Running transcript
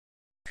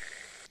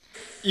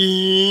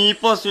I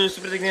posljednju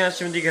su preteknjenja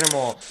ćemo da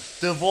igramo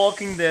The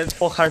Walking Dead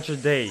 400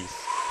 Days.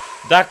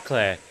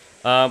 Dakle,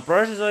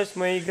 prošle sezone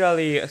smo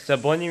igrali sa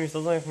Bonijim i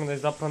saznali smo da je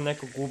zapravo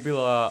nekog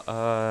ubila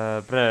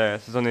pre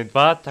sezone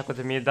 2, tako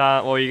da mi je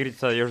ova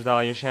igrica još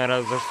dala još jedan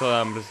raz zašto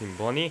da mrzim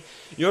Bonnie.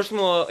 Još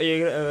smo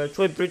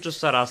čuli priču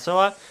sa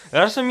Russella.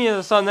 Russell mi je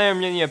za sad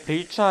najomljenija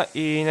priča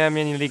i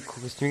najomljeniji lik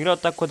koji sam igrao,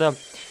 tako da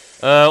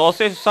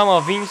ostali su samo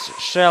Vince,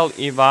 Shell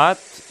i Vat,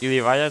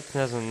 ili Valjat,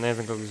 ne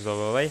znam kako se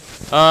zove ovaj.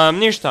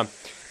 Ništa,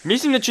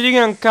 mislim da ću da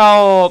igram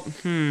kao,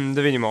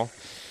 da vidimo.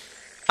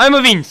 Ajmo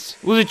Vince,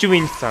 uzet ću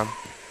Vince-a.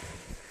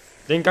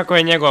 Da vidim kako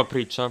je njegova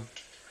priča.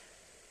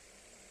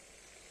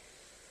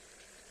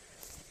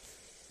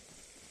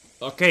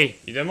 Okej,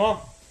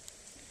 idemo.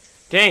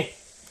 Okej,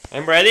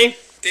 I'm ready.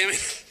 Damn it,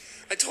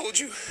 I told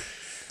you.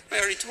 I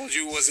already told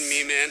you it wasn't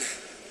me, man.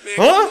 Man,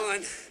 Huh? come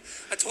on.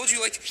 I told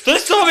you like... Što je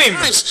s ovim? I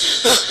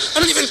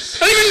don't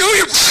even know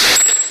you.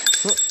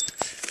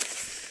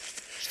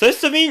 Što je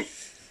sa Vince?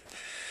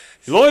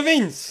 Ili ovo je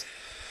Vince?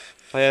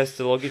 Pa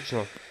jeste,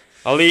 logično.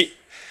 Ali...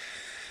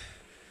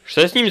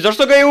 Što je s njim?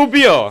 Zašto ga je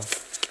ubio?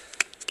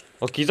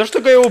 Okej, zašto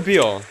ga je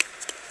ubio?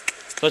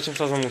 Sad ćemo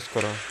saznam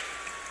uskoro.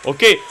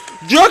 Okej,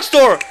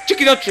 drugstore!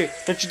 Čekaj,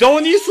 znači da ovo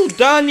nisu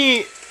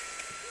dani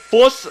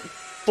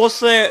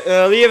posle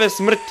lijeve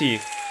smrti.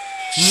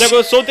 Nego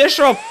da se ovo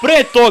dešava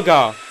pre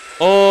toga.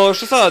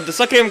 Što sad, da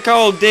sakrijem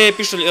kao gdje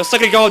piše,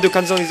 sakri ga ovdje u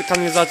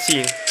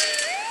kanalizaciji.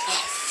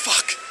 Oh,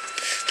 fuck.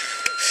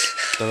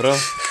 Dobro.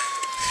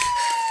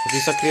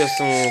 Znači sakrio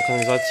sam u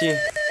kanalizaciji.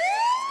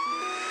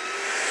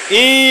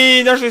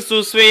 I našli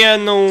su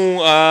svejedno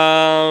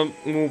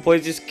u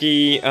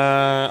policijski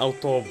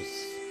autobus.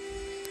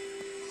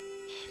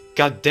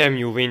 God damn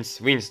you,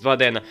 Vince, 2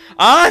 dana.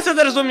 Sad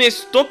da razumijem,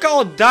 jesu to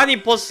kao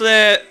dani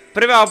posle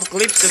prve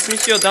apokalipse, sam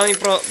mislio dani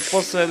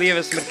posle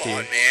lijeve smrti.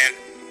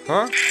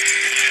 Ha?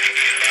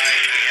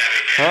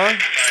 Ha?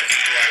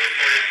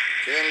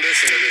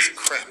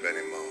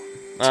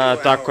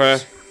 Tako je.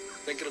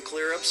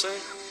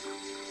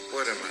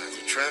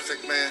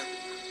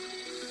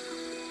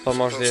 Pa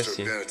možda jesi.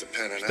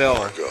 Što je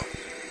ovo?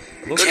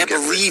 Can't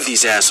believe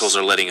these assholes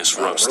are letting us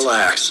roast.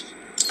 Relax.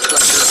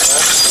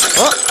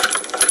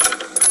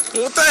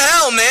 What the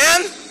hell,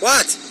 man?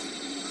 What?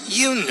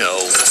 You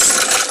know.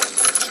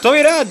 Što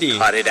vi radi?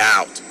 Cut it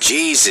out.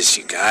 Jesus,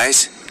 you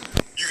guys.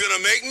 You gonna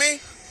make me?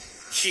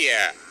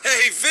 Yeah.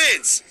 Hey,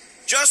 Vince.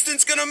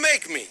 Justin's gonna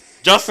make me.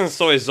 Justin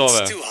se ovaj zove.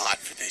 It's too hot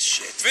for this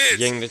shit. Vince,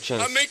 Gang the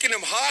chance. I'm making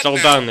him hot Settle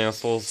now. down,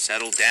 assholes.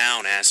 Settle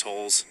down,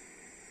 assholes.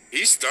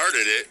 He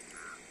started it.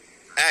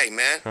 Hey,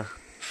 man.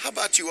 How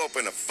about you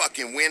open a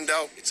fucking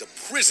window? It's a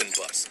prison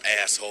bus,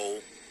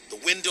 asshole. The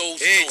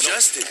windows. Hey,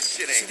 Justin.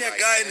 See that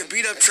guy in the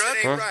beat-up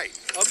truck? Right.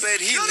 I'll bet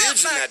he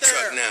lives in that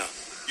truck now.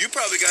 You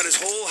probably got his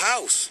whole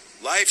house.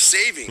 Life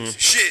savings.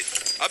 Shit.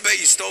 I bet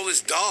you stole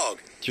his dog.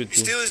 You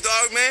steal his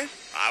dog, man?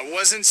 I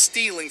wasn't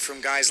stealing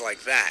from guys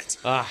like that.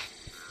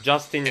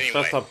 Justin,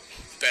 shut up.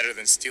 Better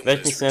than stealing.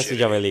 Već mi se ne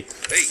sviđa ovaj lik.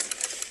 Hey,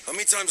 how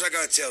many times I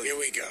gotta tell you? Here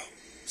we go.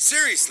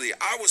 Seriously,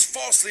 I was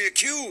falsely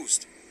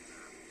accused.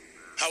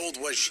 How old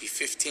was she?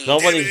 15?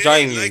 Nobody's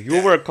judging you.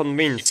 You were You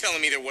convinced.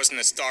 telling me there wasn't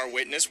a star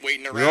witness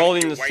waiting around? We're all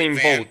in in your the white same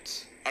van? boat.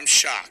 I'm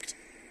shocked.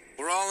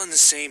 We're all in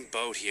the same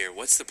boat here.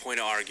 What's the point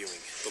of arguing?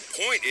 The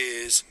point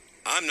is,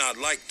 I'm not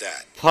like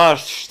that. Pa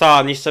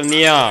šta, nisam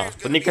ni ja.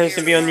 Pa nikad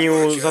nisam bio ni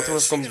u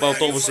zatvorskom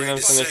autobusu i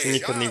nam se neću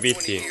nikad ni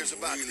biti.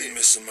 Really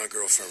missing my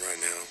girlfriend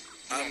right now.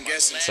 I'm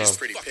guessing she's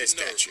pretty pissed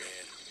at you.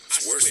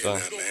 It's worse than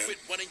that, man.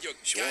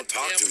 She won't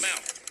talk to me.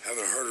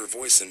 Haven't heard her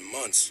voice in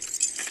months.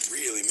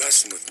 Really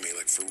messing with me,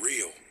 like for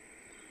real.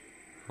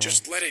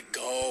 Just let it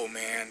go,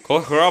 man.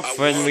 Call her up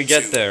when we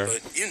get there.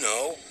 But you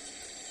know,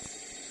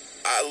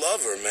 I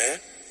love her, man.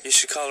 You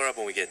should call her up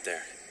when we get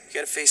there. You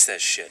gotta face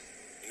that shit.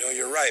 You know,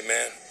 you're right,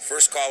 man.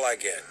 First call I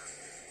get.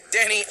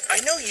 Danny, I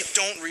know you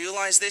don't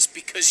realize this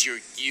because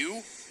you're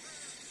you,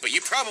 but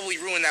you probably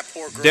ruined that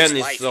poor girl's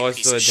Dennis, life, you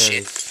piece of shit.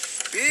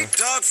 Dennis. Big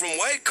dog from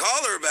White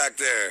Collar back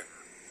there.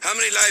 How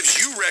many lives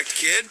you wrecked,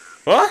 kid?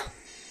 What?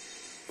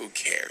 Who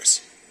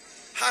cares?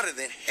 Hotter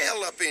than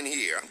hell up in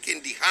here. I'm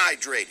getting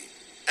dehydrated.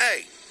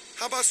 Hey,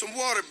 how about some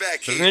water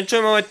back Što here? ne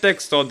čujem ovaj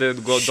tekst ovdje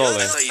dole.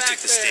 I thought you took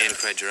the stand and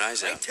cried your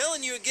eyes out. I'm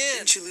telling you again.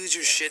 Didn't you lose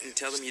your shit and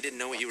tell them you didn't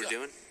know what you were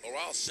doing? Or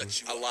I'll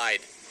set you I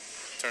lied.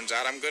 Turns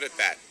out I'm good at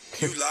that.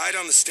 You lied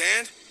on the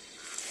stand?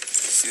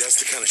 See, that's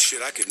the kind of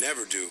shit I could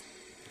never do.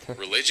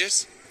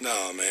 Religious?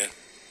 No, man.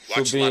 To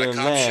Watch a be lot a of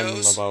cop man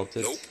shows? about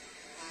it. Nope.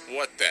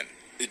 What then?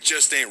 It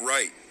just ain't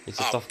right. It's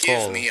a tough give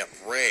call. me a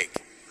break.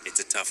 It's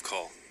a tough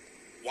call.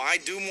 Why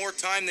do more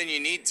time than you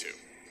need to?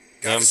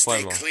 Nemam Gotta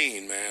stay pojma.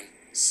 clean, man.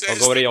 Says Pa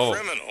govori the ovo.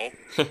 criminal.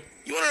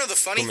 You wanna know the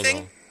funny thing?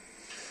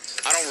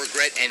 Criminal. I don't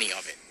regret any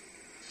of it.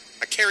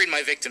 I carried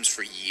my victims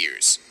for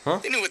years. Huh?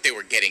 They knew what they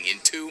were getting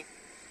into.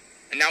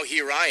 And now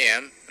here I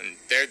am, and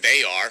there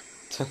they are.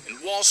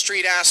 And Wall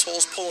Street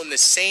assholes pulling the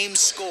same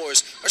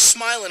scores are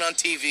smiling on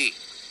TV.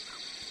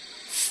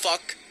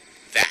 Fuck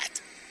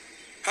that.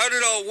 How did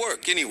it all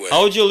work anyway?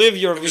 How would you live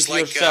It was with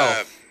like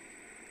yourself?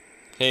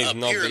 Hey, a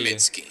nobody.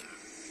 pyramid scheme.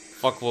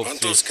 Fuck Wall Aren't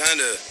Street. those kind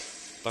of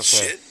Tako je.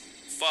 Shit.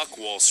 Fuck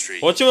Wall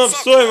Street. Hoćemo da Fuck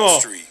psujemo! Wall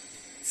Street.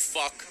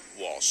 Fuck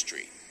Wall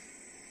Street.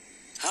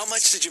 How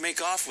much did you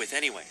make off with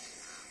anyway?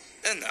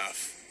 Enough.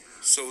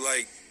 So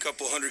like,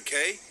 couple $100K?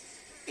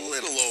 A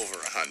little over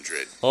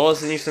 100. Ovo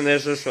se ništa ne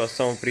žršava,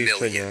 samo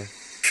pričanje.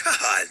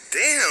 God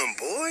damn,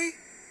 boy.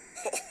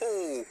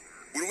 Oh,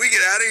 when we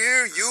get out of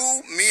here, you,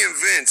 me, and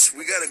Vince,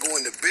 we gotta go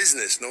into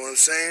business, know what I'm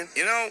saying?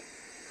 You know,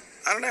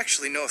 I don't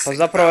actually know if Pa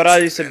zapravo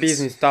radi se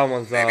biznis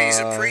tamo za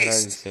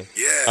granice.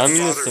 Yeah, I'm Father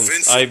innocent,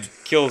 Vincent. I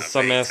killed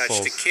some I touched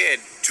assholes. a kid.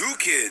 Two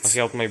kids. I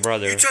helped my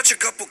brother. You touch a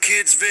couple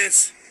kids,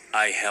 Vince?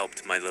 I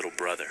helped my little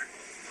brother.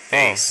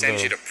 Oh, Send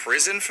da. you to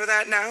prison for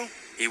that now?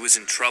 He was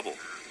in trouble.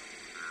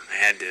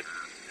 I had to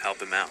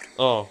help him out.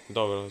 O,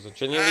 dobro,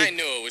 znači I nije...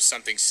 knew it was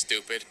something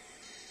stupid.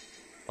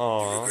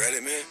 O, Regret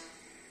it, man?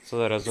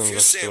 sada If razumijem you're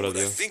zašto to saying what I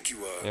uradio. think you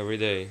are, Every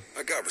day.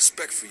 I got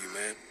respect for you,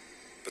 man.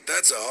 But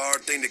that's a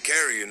hard thing to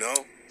carry, you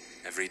know?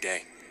 Every day.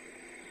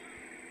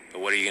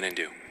 But what are you gonna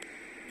do?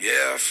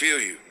 Yeah, I feel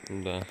you.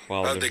 Da,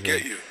 hvala How'd they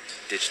get državi. you?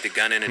 Ditch the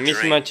gun in a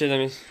Mislim drain. će da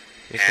mi...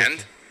 And?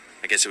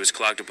 I guess it was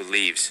clogged up with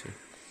leaves.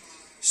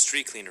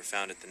 Street cleaner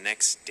found it the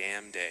next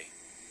damn day.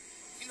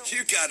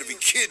 You gotta be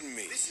kidding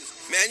me.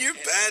 Man, you're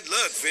bad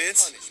luck,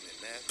 Vince.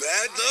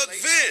 Bad luck,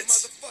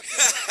 Vince.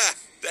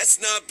 That's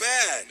not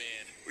bad.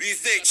 What do you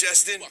think,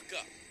 Justin?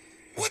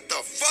 What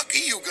the fuck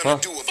are you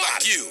gonna do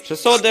about you? Što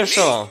se ovo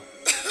dešava?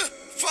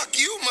 Fuck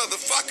you,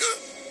 motherfucker.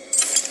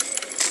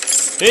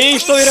 Ej,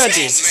 što vi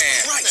radi? Jesus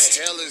What Christ.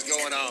 the hell is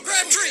going on?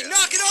 Crabtree,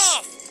 knock it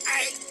off.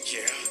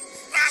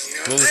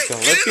 Muzika,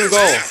 let him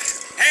go.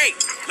 Hey!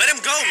 Let him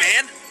go,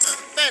 man!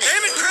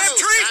 Damn it,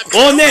 Crabtree.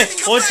 O ne,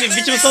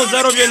 bit ćemo sad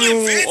zarobljeni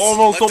u ovom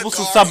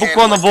autobusu sa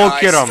bukvalno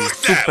Walkerom.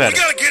 Super. We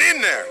gotta get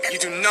in there. You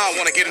do not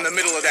want to get in the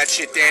middle of that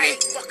shit, Danny.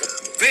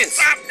 Vince,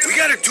 we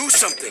gotta do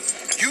something.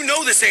 You know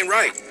this ain't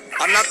right.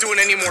 I'm not doing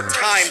any more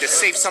time to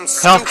save some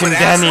Help stupid him,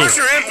 Danny. Where's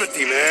your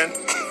empathy, man?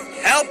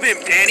 Help him,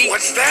 Danny!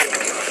 What's that?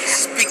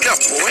 Speak up,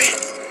 boy.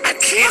 I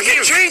can't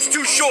hear. The chain's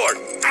too short.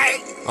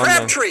 O ne.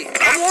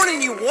 I'm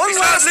warning you one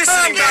last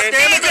time,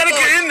 goddammit. You gotta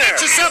get in there.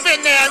 Get yourself in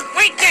there and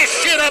wake that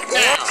shit up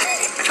now.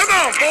 Come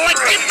on, boy,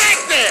 get back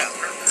there.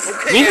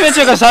 Mislim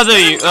će ga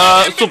sadovi,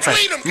 super.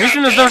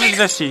 Mislim da znam što će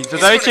desi.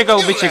 Zadavit će ga,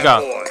 ubit će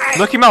ga.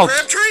 Knock him out.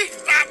 Crabtree?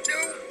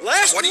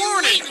 Last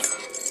warning.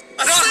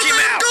 Knock him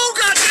out. Go,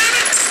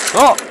 goddammit.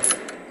 O!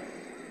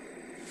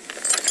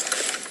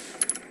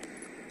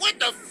 What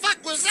the fuck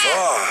was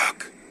that?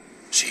 Fuck.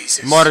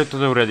 Jesus. Mora to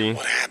da uradi.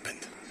 What happened?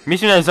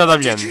 Mislim da je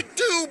zadavljen. You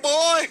do,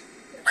 boy.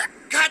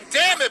 God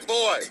damn it,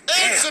 boy.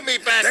 Answer me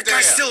back That there.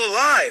 guy's still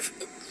alive.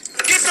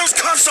 Get those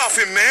cuffs off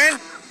him, man.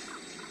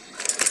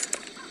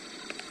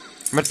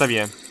 Mrtav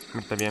je,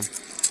 mrtav je.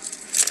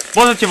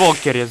 Poznat je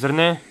Walker je, zar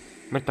ne?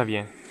 Mrtav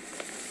je.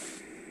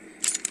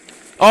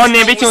 O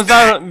ne,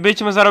 bit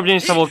ćemo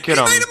zarobljeni sa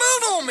Walkerom. He made a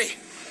move on me.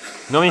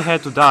 No one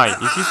had to die.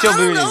 Is he still I don't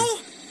breathing? know.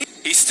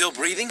 He's still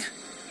breathing?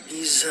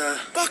 He's,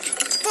 fuck.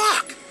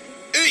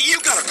 You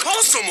gotta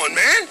call someone,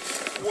 man.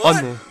 O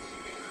ne,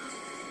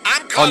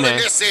 I'm o calling ne.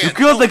 this in. You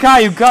killed the guy,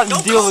 you got to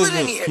Don't deal call with it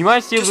in him. here. He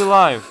might still be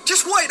alive.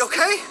 Just wait,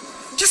 okay?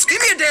 Just give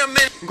me a damn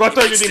minute.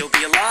 Gotovo je, Might ljudi. still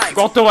be alive.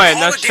 Gotovo je,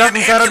 Call znači the sad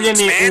damn smo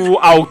zarobljeni ambulance, man. u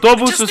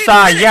autobusu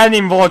sa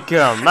jednim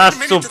Walkerom. Ma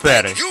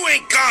super. You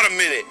ain't got a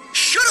minute.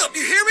 Shut up,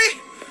 you hear me?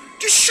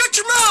 Just shut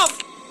your mouth.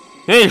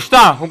 Ej,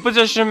 šta?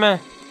 Upucaš me?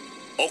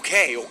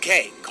 Okay.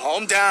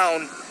 Calm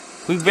down.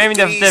 Quit waving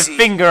the Easy.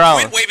 finger out.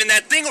 Quit waving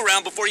that thing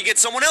around before you get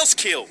someone else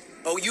killed.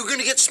 Oh, you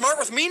gonna get smart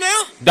with me now?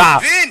 Da,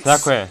 Vince!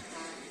 tako je.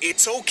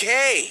 It's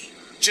okay.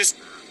 Just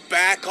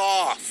back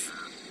off.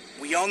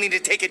 We all need to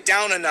take it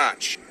down a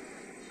notch.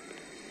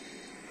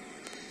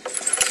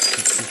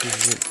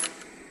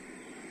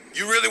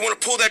 You really want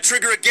to pull that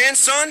trigger again,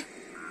 son?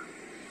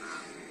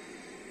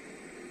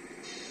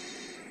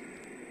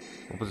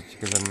 Upuzat će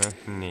ga, zar ne?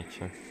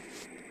 Neće.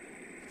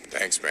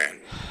 Thanks, man.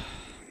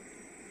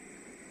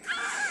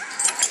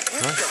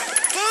 What the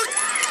fuck?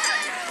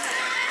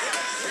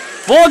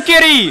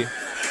 Walkeri!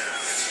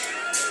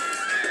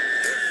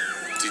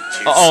 Did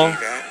you Uh-oh. see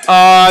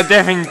that?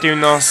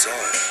 Definitivno. I saw it.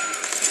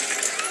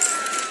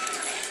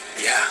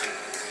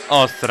 Yeah.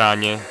 O,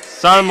 sranje.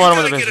 Sad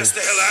moramo da Gotta get bežimo. us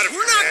the hell out of here.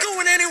 We're not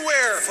going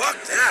anywhere. Fuck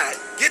that.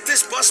 Get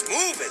this bus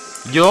moving.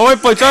 Jo, ovaj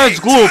policajac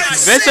glup.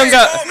 Već sam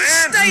ga...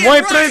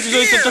 Moj prvi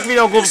epizod sam čak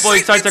video glup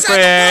policajca koji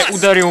je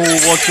udario u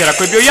Walkera,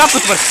 koji je bio jako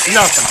tvrd.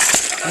 Znao sam.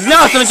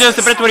 Znao sam da će da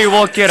se pretvori u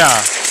Walkera.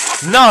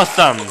 Znao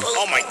sam. Oh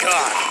my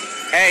god.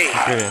 Hey.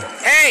 Prvi.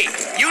 Hey,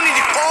 you need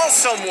to call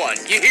someone.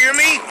 You hear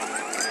me?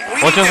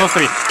 Hoćemo se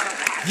ostaviti.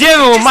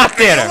 Djevo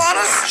mater!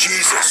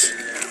 Jesus.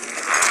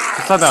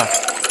 Sada.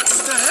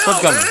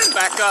 Shotgun.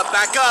 Back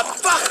up.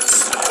 Fuck.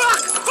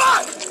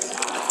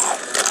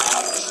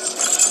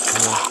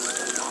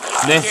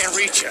 Ne. Can't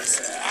reach us.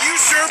 You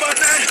sure about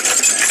that?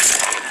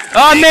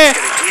 A ne!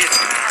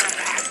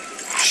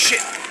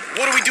 Shit.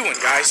 What are we doing,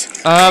 guys?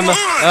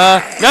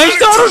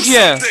 Nađite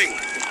oružje!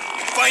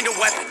 Find a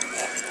weapon.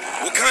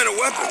 What kind of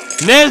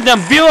weapon? Ne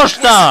znam, bilo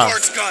šta!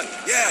 Guard's gun.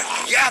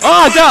 Yeah.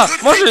 A, da!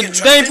 Good Može,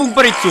 thinking, daj mi Justin.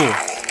 pumpericu.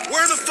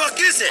 Where the fuck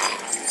is it?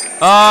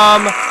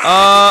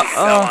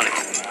 Fell on it.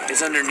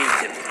 is underneath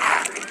him.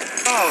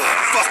 Oh,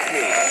 fuck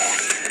me.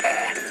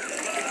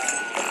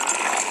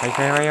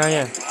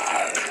 Ajde.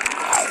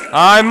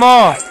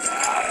 Ajmo!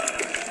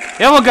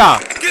 Evo ga!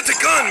 Get the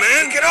gun,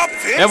 man. Get up,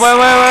 Vince.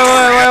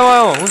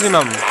 Evo,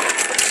 uzimam.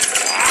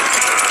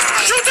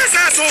 Shoot this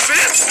asshole,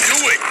 Vince.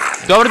 Do it.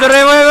 Dobro,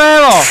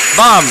 evo!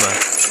 Bam!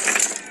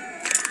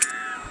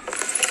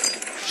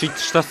 Shit,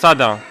 šta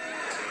sada?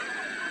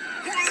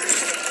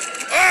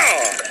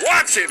 Oh,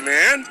 watch it,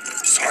 man.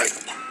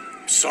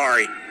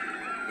 Sorry.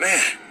 Man,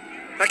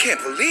 I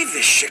can't believe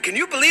this shit. Can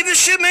you believe this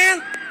shit,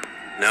 man?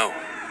 No.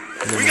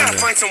 We gotta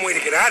find some way to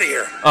get out of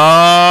here.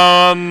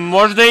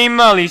 Možda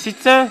ima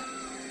lisice?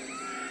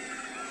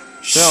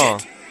 Što?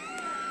 Shit.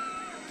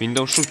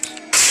 Window shoot.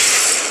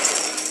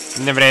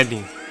 Ne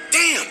vredi.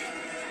 Damn.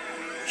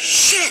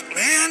 Shit,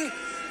 man.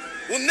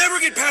 We'll never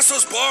get past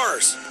those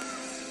bars.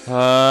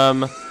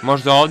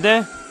 Možda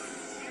ovde?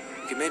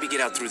 We can maybe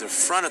get out through the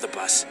front of the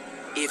bus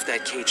if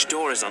that cage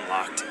door is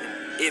unlocked.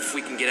 If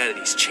we can get out of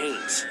these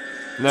chains.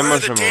 Ne Where are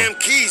the možemo. damn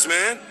keys,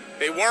 man?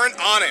 They weren't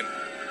on him.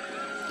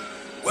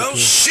 Well,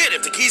 shit,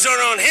 if the keys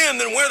aren't on him,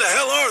 then where the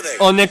hell are they?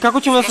 O ne,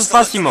 kako ćemo da se Must have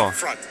left them spasimo? up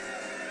front.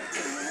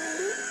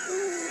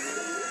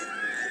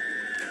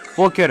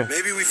 Walker.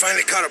 Maybe we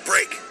finally caught a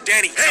break.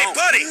 Danny, Hey, don't.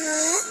 buddy!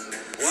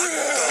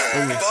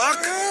 What the fuck?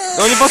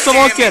 On je postao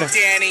Walker.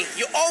 Danny,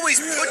 you always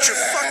put your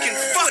fucking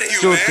foot in,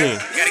 Čuti. man.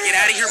 We gotta get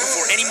out of here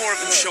before any more of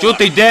them show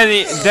Čuti,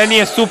 up. Danny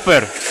je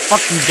super.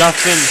 Fucking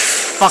Justin.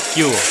 Fuck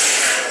you.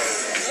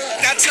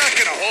 That's not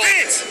gonna hold.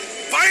 Vince,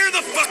 fire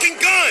the fucking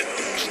gun!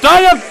 Šta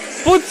ja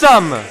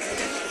pucam?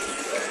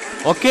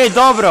 Okej,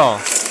 dobro.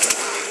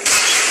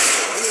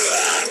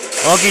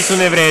 Okej, tu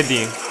ne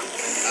vredi. I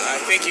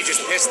think you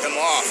just pissed them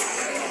off.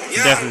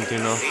 Yeah.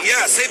 Definitivno.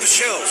 Yeah, save the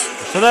shells.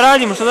 Šta da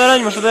radimo?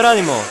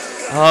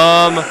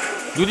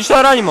 Ljudi, šta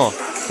da radimo?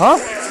 Ha?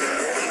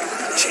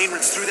 Chain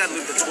runs through that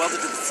loop that's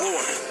welded to the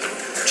floor.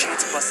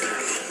 Chain's busted.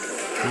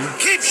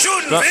 Keep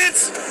shooting, Stop.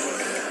 Vince!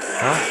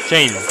 Ha?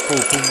 Chain. Fu.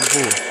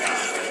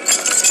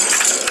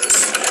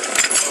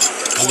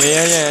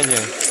 Ajde.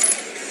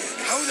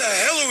 How the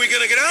hell are we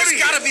gonna get out of here?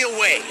 There's gotta be a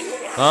way.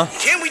 Ha?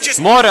 Can't we just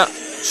Mora.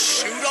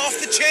 shoot off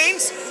the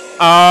chains?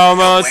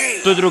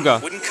 To je druga.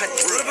 Wouldn't cut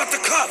through. What about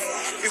the cuff?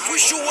 If we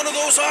shoot one of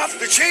those off,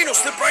 the chain will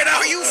slip right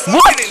out. Are you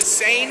What? fucking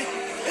insane?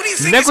 What do you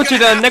think Neko is će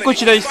gonna da- happen neko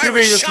će da if we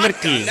fire iskrivlji a do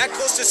shotgun smrti. that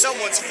close to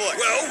someone's foot?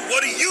 Well,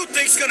 what do you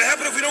think's gonna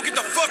happen if we don't get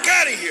the fuck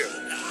out of here?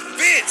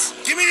 Vince,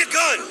 give me the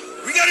gun.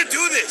 We gotta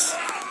do this.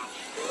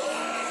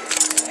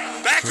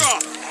 Back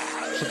off.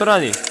 Što to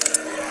radi?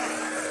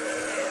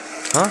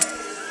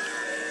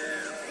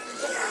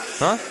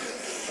 Ha?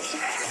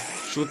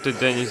 Šute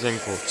Danny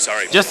Zenku.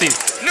 Sorry. Justin!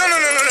 No,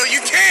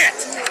 you can't.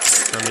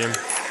 Rabijem.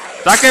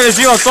 Takav je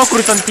život,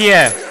 okrutan ti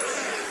je!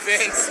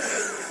 Vince.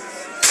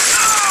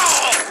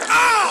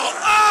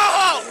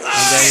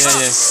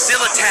 Ajde. Still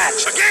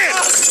attached. Again.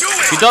 Do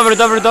I it.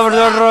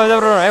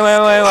 dobro.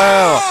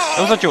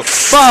 Evo sad ću.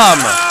 BAM!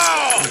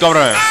 Dobro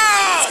je. Let's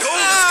go.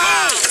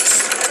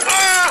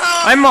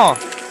 Ajmo!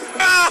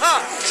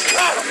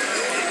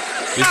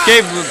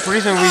 Escape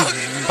prison with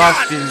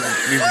busted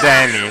with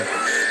Danny.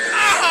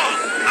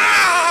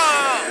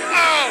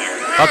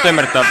 A to je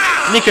mrtav.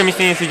 Nikad mi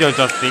se nije sviđao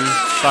Justin.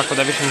 Tako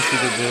da više mi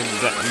sviđa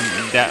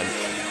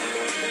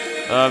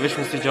više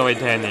mi sviđa ovaj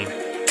Danny.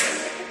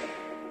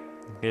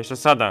 I šta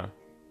sada?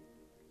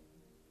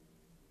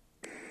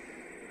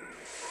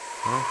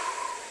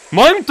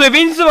 Molim, to je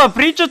Vincova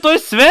priča, to je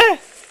sve?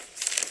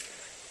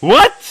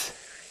 What?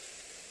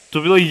 To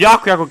je bilo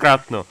jako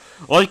kratno.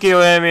 Otkrio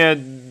mi je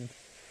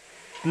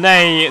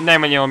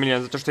najmanje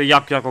omiljen, zato što je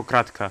jako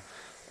kratka.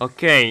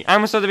 Okej,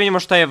 ajmo sad da vidimo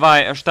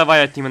šta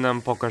Vaja time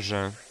nam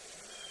pokaže.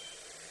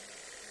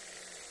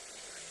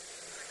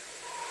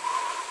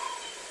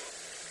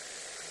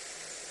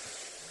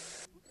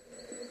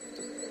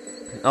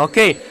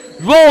 Okej,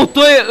 wow,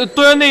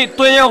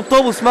 to je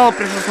autobus malo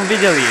prije što smo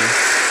vidjeli.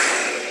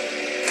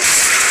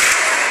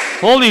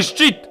 Holy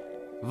shit!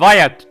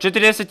 Vajat,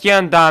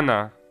 41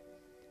 dana.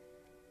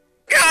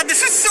 God,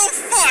 this is so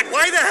fucked!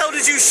 Why the hell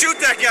did you shoot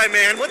that guy,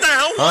 man? What the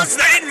hell was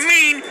that? I didn't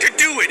mean to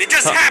do it. It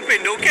just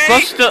happened, okay?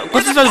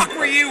 Where the fuck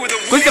were you with a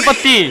Ko si pa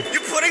ti?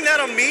 You putting that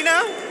on me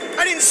now?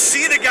 I didn't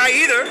see the guy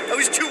either. I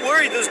was too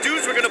worried those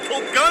dudes were gonna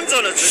pull guns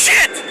on us.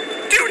 Shit!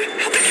 Dude,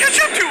 help me catch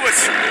up to us!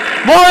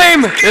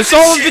 Molim! Jesu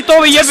ovo biti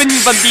ovi jebeni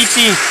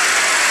banditi?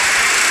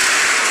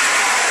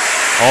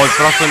 Ovo je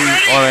prosto...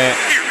 Ovo je...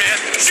 Here, man,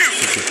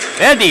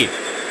 shoot! Edi!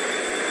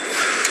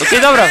 Okej,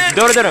 dobro.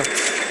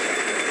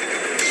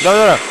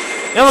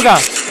 Evo ga!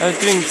 Evo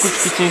ti vidim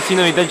kućkićini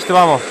sinovi, dođite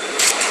vamo.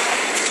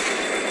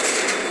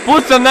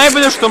 Pucam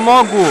najbolje što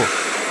mogu!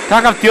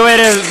 Kakav ti ovaj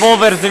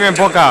revolver za ime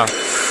Boga? I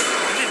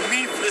didn't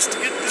mean for this to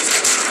get this.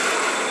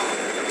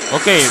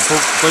 Okej,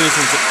 pođe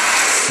sam se...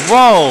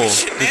 Wow!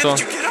 Shit, Ti man, to... did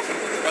you get him?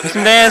 Are they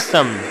Mislim back? da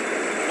jesam.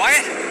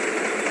 Wyatt?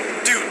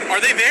 Dude,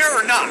 are they there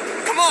or not?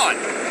 Come on!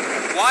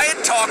 Wyatt,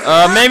 talk.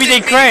 Maybe they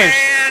to me, crashed.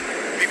 man.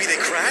 Maybe they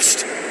crashed?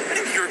 I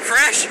didn't hear a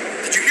crash.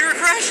 Did you hear a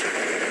crash?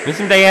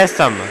 Mislim da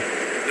jesam.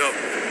 No,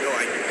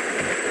 I...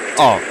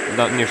 O,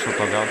 da, ništa od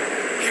toga.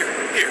 Here,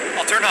 Here,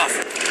 I'll turn off.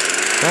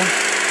 Šta?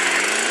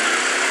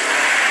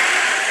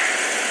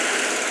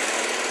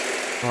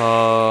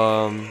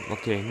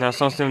 Okej, ja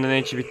sam smijem da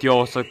neće biti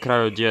ovo sad kraj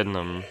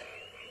odjednom.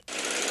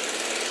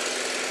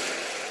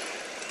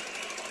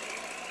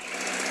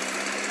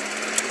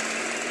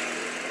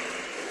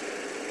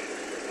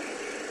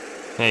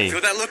 Hey.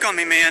 Feel that look on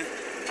me, man.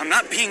 I'm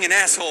not being an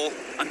asshole.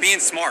 I'm being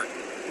smart.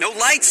 No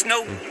lights,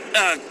 no,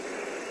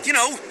 you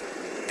know,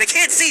 they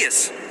can't see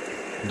us.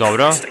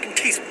 Dobro. I can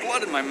taste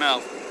blood in my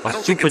mouth. I How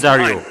don't think stupid it's are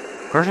mine. you?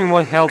 Crushing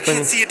won't help I can't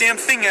any... see a damn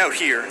thing out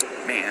here.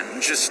 Man,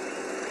 this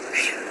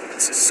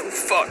is so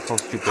fucked. How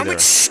stupid How are you?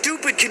 much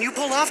stupid can you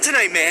pull off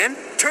tonight, man?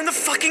 Turn the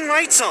fucking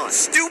lights on.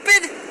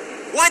 Stupid?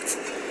 What?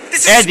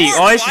 This is Eddie, smart,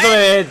 ovo se zove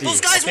Wyatt. Eddie.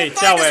 Those guys Okay, won't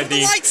ciao, find us with the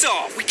Eddie. lights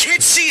off. We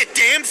can't see a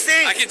damn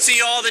thing. I can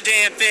see all the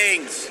damn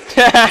things.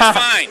 It's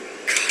fine.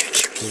 God, I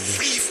can't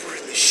believe we're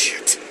in this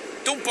shit.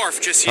 Don't barf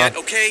just yet,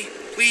 okay?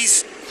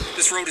 Please.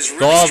 This road is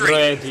really Dobro,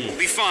 straight. Eddie. We'll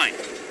be fine.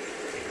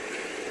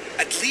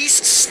 At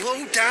least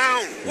slow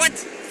down. What?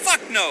 Fuck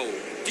no.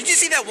 Did you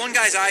see that one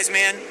guy's eyes,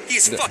 man? He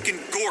is fucking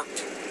gorked.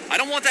 I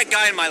don't want that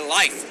guy in my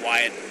life,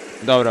 Wyatt.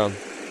 Dobro.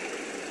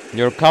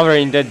 You're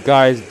covering that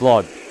guy's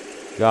blood.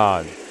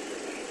 God.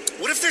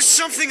 What if there's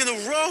something in the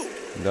road?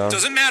 Da.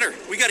 Doesn't matter.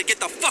 We gotta get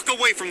the fuck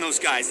away from those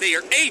guys. They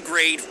are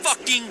A-grade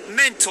fucking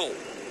mental.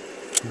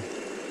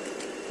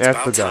 Eto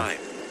About ga. time.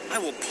 I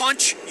will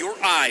punch your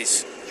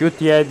eyes.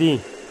 Čuti, Eddie.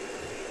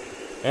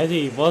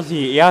 Eddie,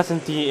 vozi, ja sam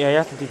ti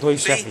tvoj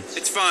See? šefić.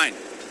 It's fine.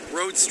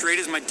 Road straight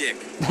as my dick.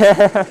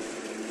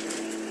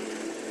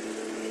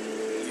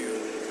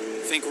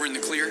 You think we're in the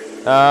clear?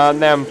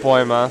 Nemam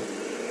pojma.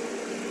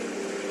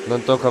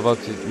 Don't talk about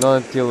it, not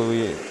until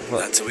we...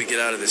 Not till we get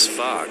out of this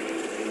fog.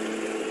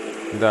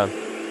 Da.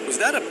 Was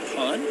that a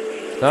pun?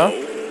 Šta?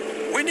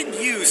 When did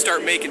you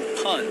start making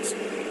puns?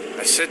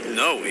 I said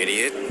no,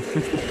 idiot.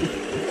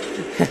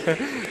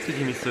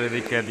 Sviđi mi se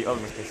lik, Eddie,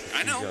 odmah ste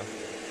se I know. sviđao.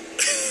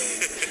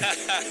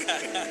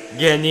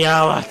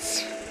 Genijalac!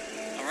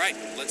 Alright,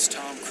 let's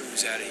Tom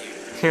Cruise out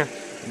of here.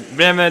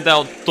 Vrijeme je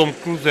da Tom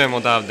Cruiseujemo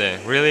odavde.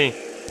 Really?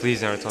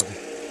 Please never talk.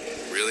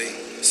 Really?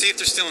 See if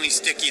there's still any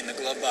sticky in the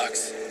glove box.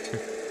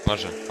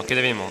 Može. Ok,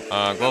 da vidimo.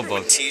 Remember when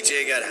Globos. TJ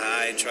got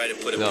high and tried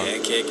to put a No.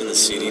 pancake in the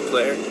CD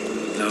player?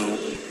 No.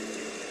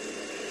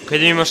 Ok, da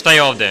vidimo šta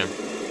je ovdje.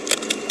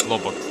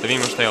 Globos, da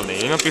vidimo šta je ovdje.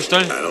 Ima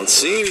pištolj? I don't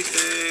see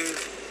anything.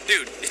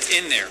 Dude, it's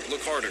in there.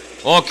 Look harder.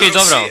 Ok, I don't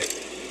dobro. see it.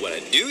 What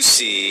I do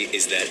see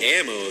is that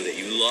ammo that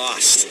you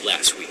lost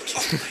last week.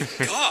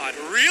 God,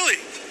 really?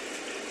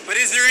 But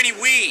is there any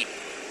weed?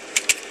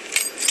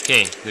 Ok,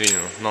 da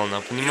vidimo. Malo You know,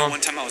 napunimo.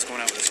 one time I was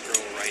going out with this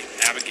girl, right?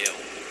 Abigail.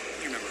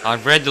 You remember her?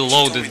 I've read the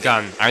loaded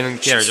gun. I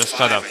don't care, She's just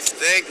shut up. 5, I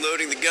I think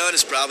loading the gun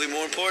is probably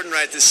more important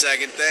right this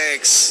second.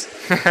 Thanks.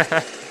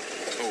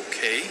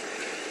 Okay.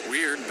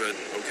 Weird, but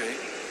okay.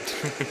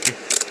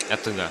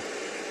 Eto ga.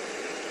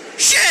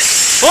 Shit!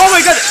 Oh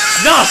my god!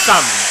 Znao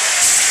sam!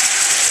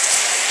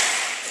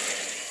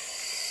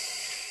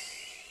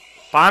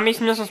 Pa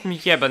mislim da smo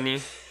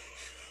jebani.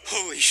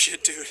 Holy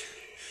shit, dude.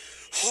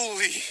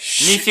 Holy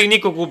shit. Nisi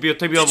nikog ubio,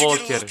 to je bio Did you get a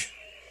Volker. look?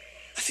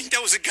 I think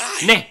that was a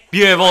guy. Ne,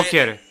 bio je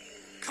Volker.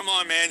 Come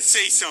on, man,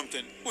 say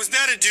something. Was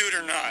that a dude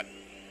or not?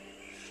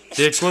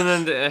 There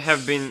couldn't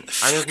have been,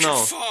 I don't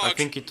know. I Fuck.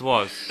 think it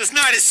was. This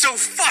night is so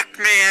fucked,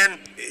 man.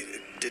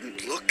 It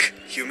didn't look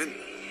human.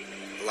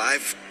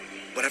 Alive.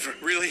 Whatever.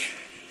 Really?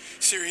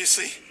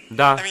 Seriously?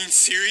 Da, I mean,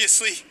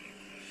 seriously?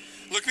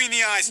 Look me in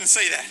the eyes and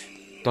say that.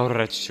 dobro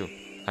reći ću.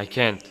 I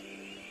can't.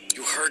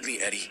 You heard me,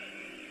 Eddie.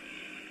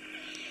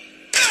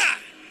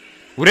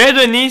 U redu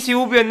je, nisi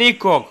ubio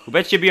nikog,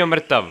 već je bio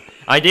mrtav.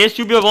 Ajde,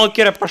 jesi ubio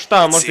Volkera, pa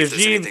šta, možda je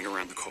živ.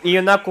 I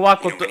onako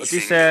ovako, ti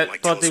se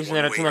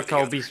ne računa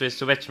kao ubistvo, jer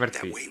su već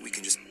mrtvi. That way we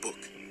can just book.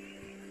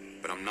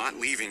 But I'm not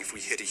leaving if we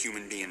hit a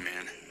human being,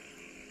 man.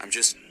 I'm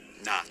just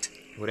not.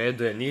 U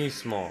redu je,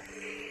 nismo.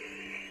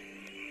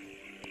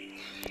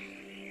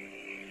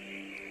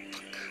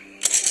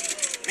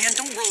 Man,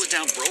 don't roll it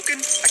down broken.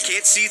 I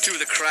can't see through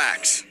the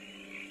cracks.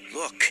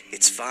 Look,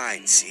 it's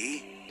fine,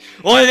 see?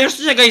 O,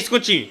 nešto će ga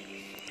iskoči.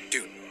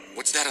 Dude,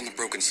 what's that on the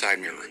broken side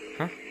mirror?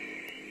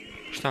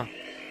 Šta?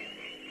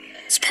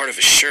 It's part of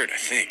his shirt, I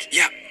think.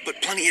 Yeah, but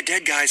plenty of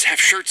dead guys have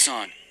shirts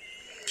on.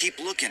 Keep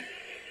looking.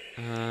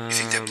 You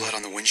think that blood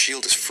on the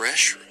windshield is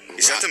fresh?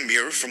 Is that the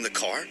mirror from the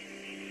car?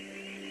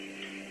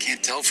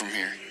 Can't tell from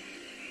here.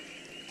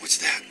 What's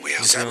that? Way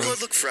Does that outside?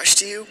 blood look fresh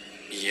to you?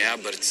 Yeah,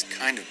 but it's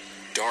kind of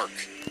dark.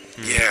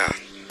 Yeah.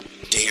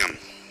 Damn.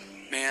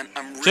 Man,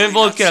 I'm To je really not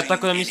Volkera, seeing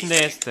tako da mislim da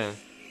anything. jeste.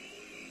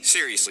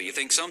 Seriously, you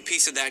think some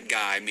piece of that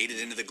guy made it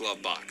into the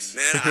glove box?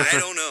 Man, I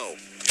don't know.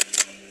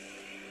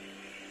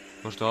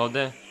 Možda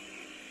ovdje?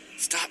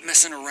 Stop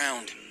messing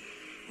around.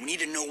 We need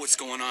to know what's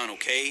going on,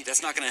 okay?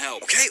 That's not gonna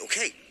help.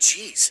 Okay.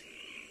 Jeez.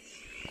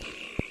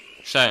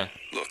 Šta je?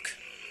 Look,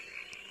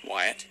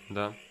 Wyatt,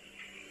 Da.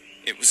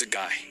 it was a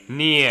guy.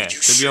 Nije,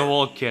 to je bio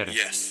Volker.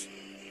 Yes,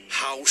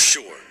 How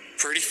sure?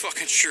 pretty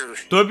fucking sure.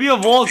 To je bio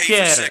Pay for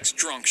Volker! sex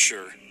drunk,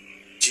 sure.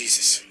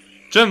 Jesus.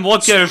 Čujem,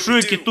 Volker još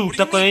uvijek je tu, Dude,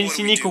 tako da what do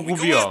nisi we do? nikog We go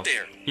ubio. out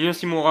there. Ili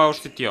si mu ga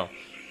oštetio.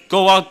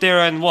 Go out there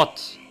and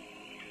what?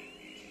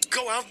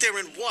 Go out there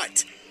and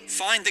what?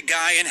 Find the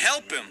guy and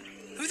help him.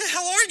 Who the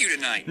hell are you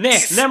tonight?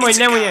 Ne,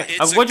 nemoj.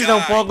 Ako hoćeš da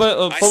mu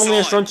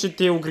pomogneš, on će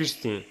ti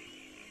ugrišti.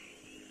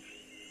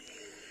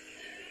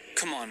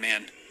 Come on,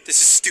 man.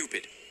 This is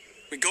stupid.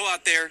 We go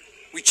out there,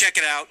 we check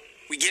it out,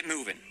 we get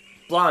moving.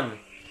 Plan.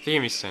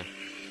 Sviđa mi se.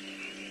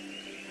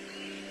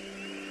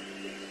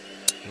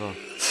 Go.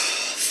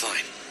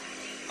 Fine.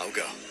 I'll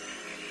go.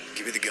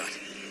 Give me the gun.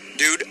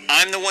 Dude,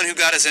 I'm the one who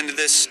got us into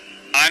this.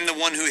 I'm the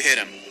one who hit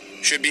him.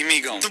 Should be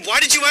me going. Then why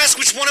did you ask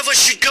which one of us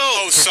should go?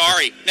 Oh,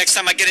 sorry. Next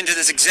time I get into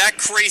this exact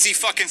crazy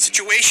fucking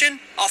situation,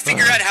 I'll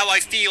figure out how I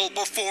feel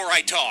before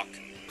I talk.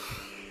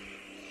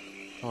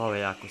 Ovo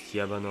je jako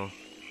sjebano.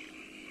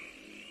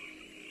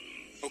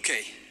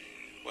 Okay.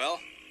 Well.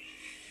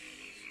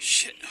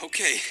 Shit.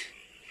 Okay.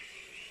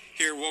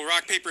 Here, we'll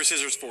rock, paper,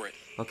 scissors for it.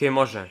 Okej,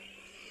 može.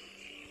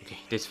 Okay,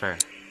 this fair.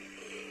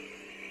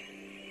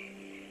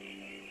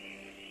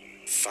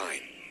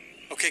 Fine.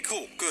 Okay,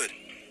 cool. Good.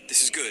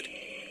 This is good.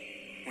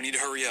 We need to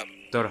hurry up.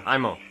 Dobro,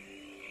 ajmo.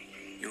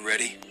 You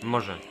ready?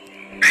 Može.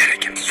 Man, I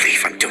can't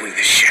believe I'm doing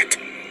this shit.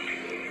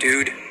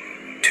 Dude,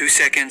 2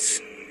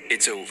 seconds,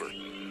 it's over.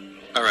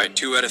 Alright,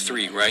 2 out of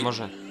 3, right?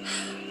 Može.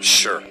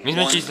 Sure. Mi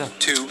smo 1, čisto.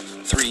 2,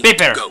 3,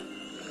 Paper! go.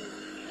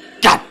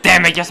 God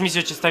damn it, ja sam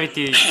mislio će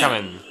staviti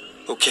kamen.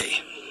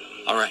 Okay.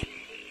 Alright.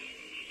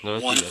 Dobro,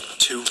 1, ti ide.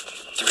 2,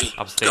 3,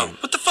 Abstain. go.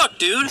 What the fuck,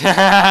 dude?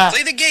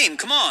 Play the game,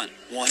 come on.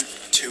 1,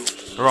 2,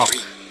 Rock. 3,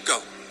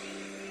 go.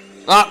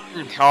 Ah,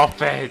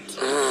 opet.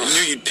 I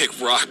knew you'd pick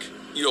rock.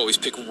 You always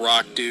pick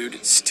rock, dude.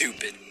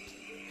 Stupid.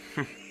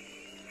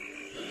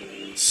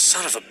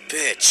 Son of a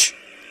bitch.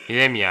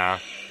 Idem ja.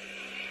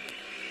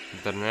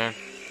 Dar ne.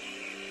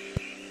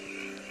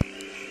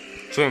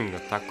 Čujem ga,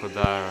 tako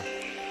da...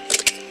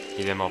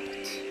 Idem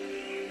opet.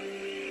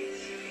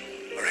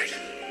 Alright.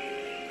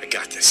 I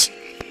got this.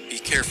 Be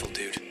careful,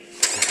 dude.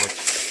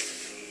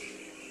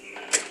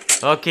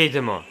 Okej,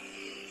 idemo.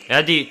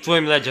 Edi,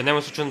 čujem leđa,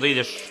 nemoj slučajno da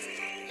ideš.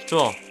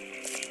 Čuo?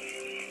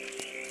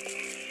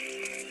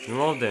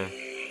 Idemo ovdje.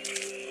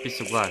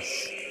 Pisao glas.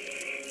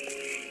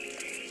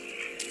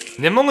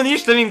 Ne mogu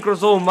ništa vidim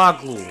kroz ovu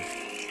maglu.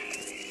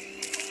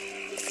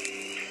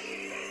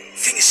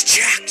 Thing is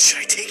jacked.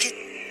 Should I take it?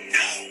 No,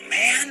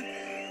 man.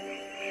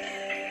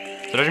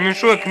 Tražim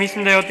još uvijek,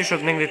 mislim da je otišao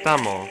negdje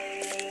tamo.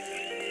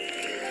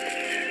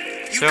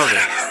 You Tell gotta me.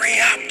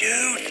 hurry up,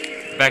 dude.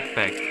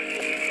 Backpack.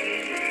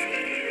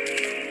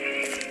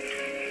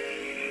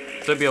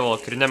 To je bio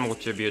Walker,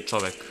 nemoguće je bio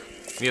čovjek.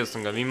 Vidio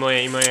sam ga,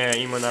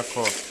 imao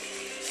onako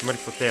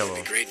mrtvo telo.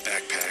 Great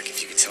backpack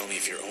if you could tell me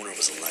if your owner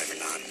was alive or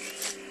not.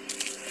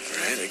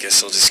 Alright, I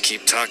guess I'll just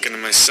keep talking to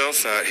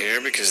myself out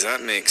here because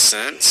that makes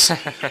sense.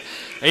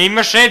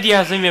 Imaš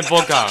Edija za ime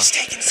Boga.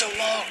 It's taking so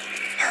long.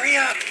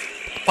 Hurry up.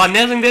 Pa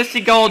ne znam gdje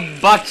si ga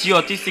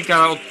odbacio, ti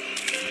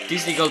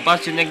si ga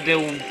odbacio negdje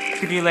u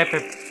 3 lepe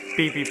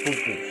pipi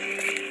pupu.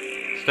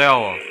 Što je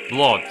ovo?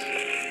 Blood.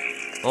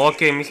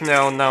 Okej, mislim da je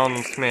on na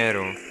onom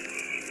smeru.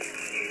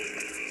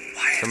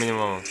 Samo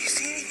idemo ovo.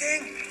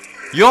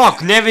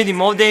 Jok, ne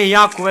vidim, ovdje je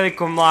jako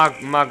veliko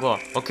maglo.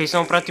 Okej,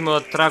 samo pratimo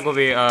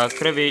tragovi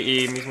krvi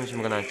i mislim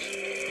ćemo ga naći.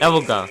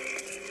 Evo ga.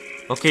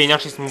 Okej,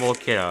 našli smo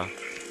Walkera.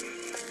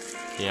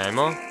 Okej,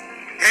 ajmo.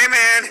 Hey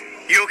man,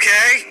 you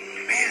okay?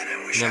 Man, I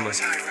wish I Nemoj. was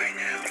high right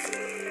now.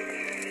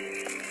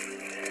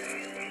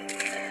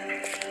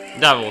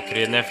 Da, Walker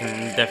je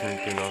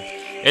definitivno.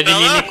 Edi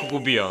nije nikog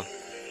ubio.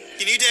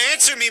 You need to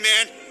answer me,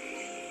 man.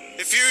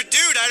 If you're a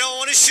dude, I don't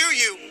want to shoot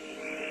you.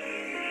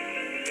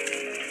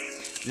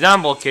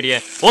 Znam, Walker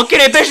je,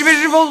 beži,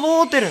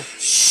 Walter!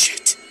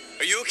 Shit.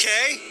 Are you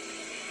okay?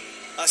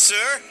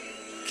 Sir?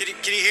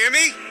 Can you hear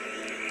me?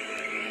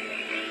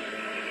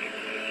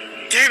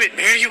 Damn it,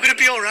 man. Are you gonna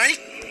be alright?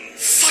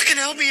 Fucking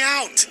help me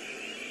out.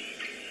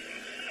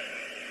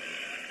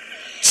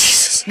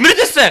 Jesus.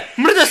 Mrde se!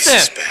 This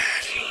is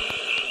bad.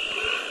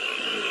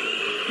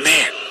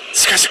 Man,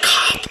 this guy's a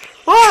cop.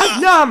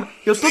 Znam!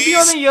 Jel to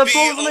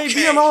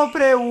bio malo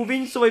pre u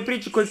Vincovoj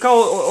priči koji je kao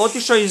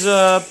otišao iz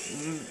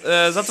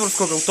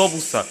zatvorskog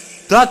autobusa?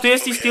 Da, to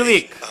jest isti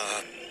lik.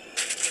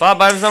 Pa,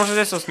 barem znam što se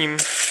desilo s njim.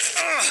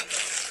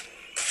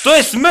 To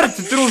je smrt,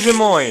 druže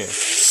moj!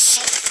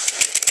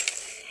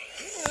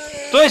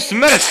 To je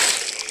smrt!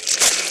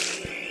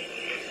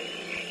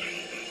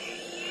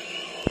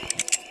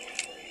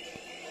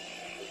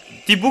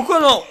 Ti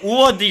bukvalno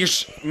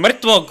uvodiš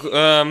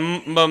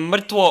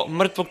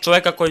mrtvog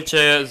čovjeka koji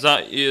će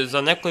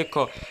za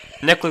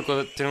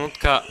nekoliko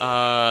trenutka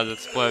da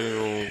se pojavi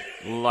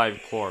u live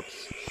corpse.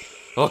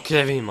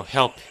 Okej, vidimo,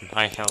 help him,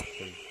 I help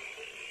him.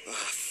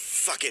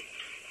 Fuck it.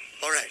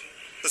 Alright,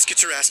 let's get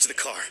your ass to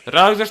the car.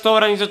 Razlog zašto ovo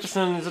radim zato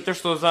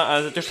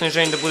što ne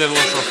želim da bude loš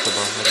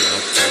osoba.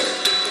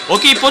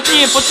 Okej,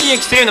 počinje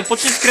ekstremno,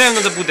 počinje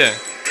ekstremno da bude.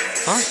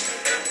 Ha?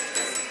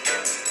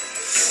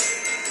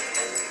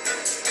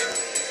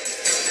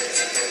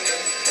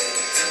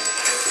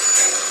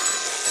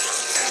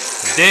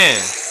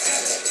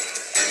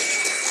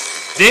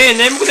 Gdje?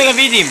 Ne mogu da ga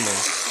vidim.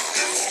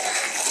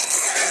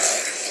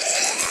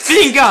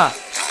 Vidim ga!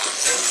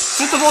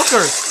 Puta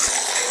Walker!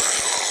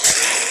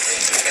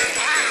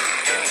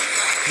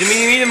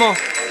 Idemo.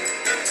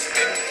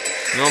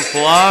 No,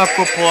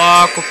 polako.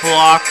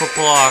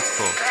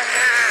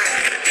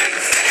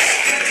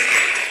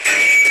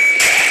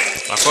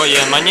 Tako,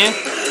 jedan manje.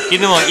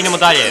 Idemo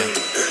dalje.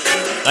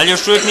 Dalje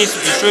još uvijek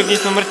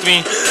nismo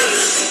mrtvi.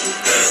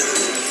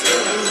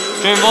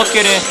 Čujem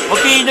Walkere. Ok,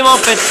 idemo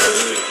opet.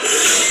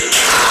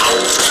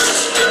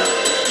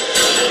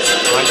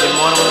 Ajde,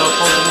 moramo da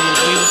pozdravimo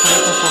blizu, sa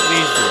nekom smo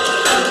blizu.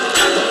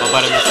 Pa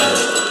barem mislim.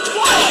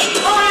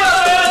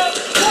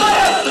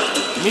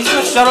 Mislim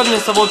da će čarobne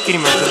sa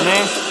Walkerima, zar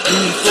ne?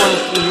 Ili su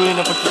oni ljudi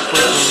na početku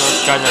koji su nas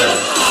ganjali.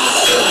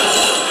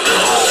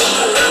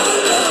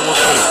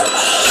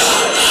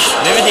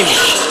 Ne vidim ih.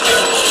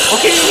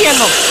 Ok,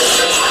 nijednom.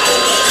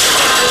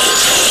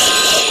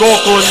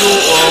 Koliko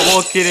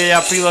Walkere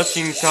ja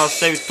privlačim kao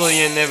sebi, to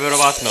je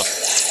nevjerovatno.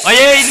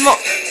 Ajde, idemo.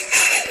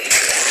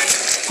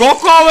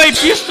 Koliko ovaj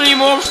pištolj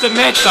ima uopšte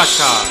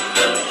metaka?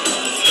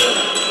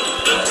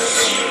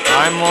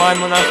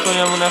 Ajmo,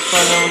 nastavljamo.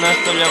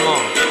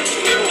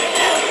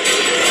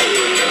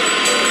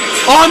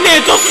 O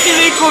ne, to su ti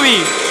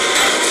likovi!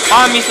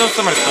 A, mislim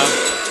sam mrtav.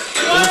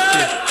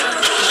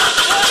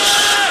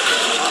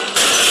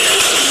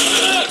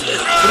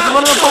 Brzo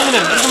moram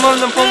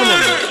da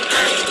pomognem.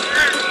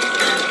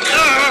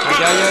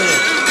 Ajde.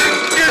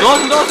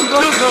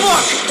 Dolazim.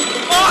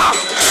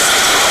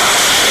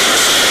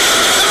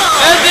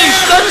 Edi,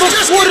 šta je to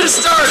kurac?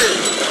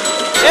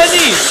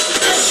 Edi!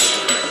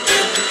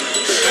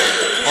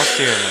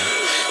 Ostavio me.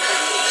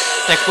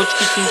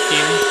 Tekućki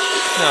tim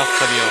ne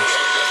ostavio.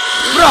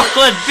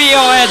 Proklet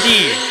bio,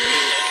 Edi!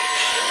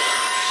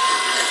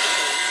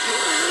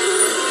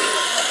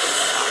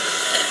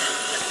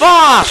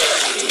 Fuck!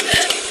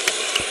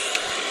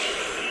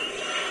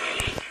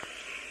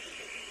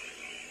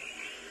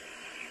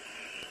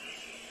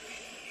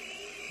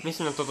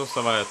 Mislim da to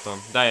dostavlja to.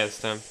 Da,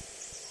 jeste.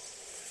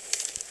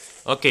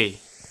 Okej.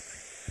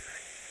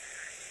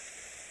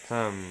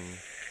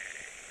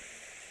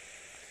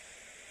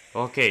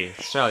 Okej,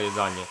 šta je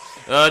dalje?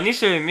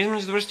 Ništa, mislim da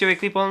ću završiti ovaj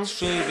klip, ono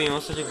što je bilo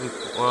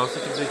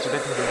osjećaj ću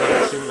definitivno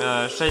završim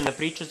šaljena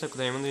priča, tako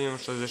da imamo da vidimo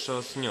što se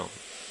dešava s njom.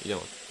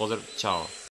 Idemo, pozdrav, čao.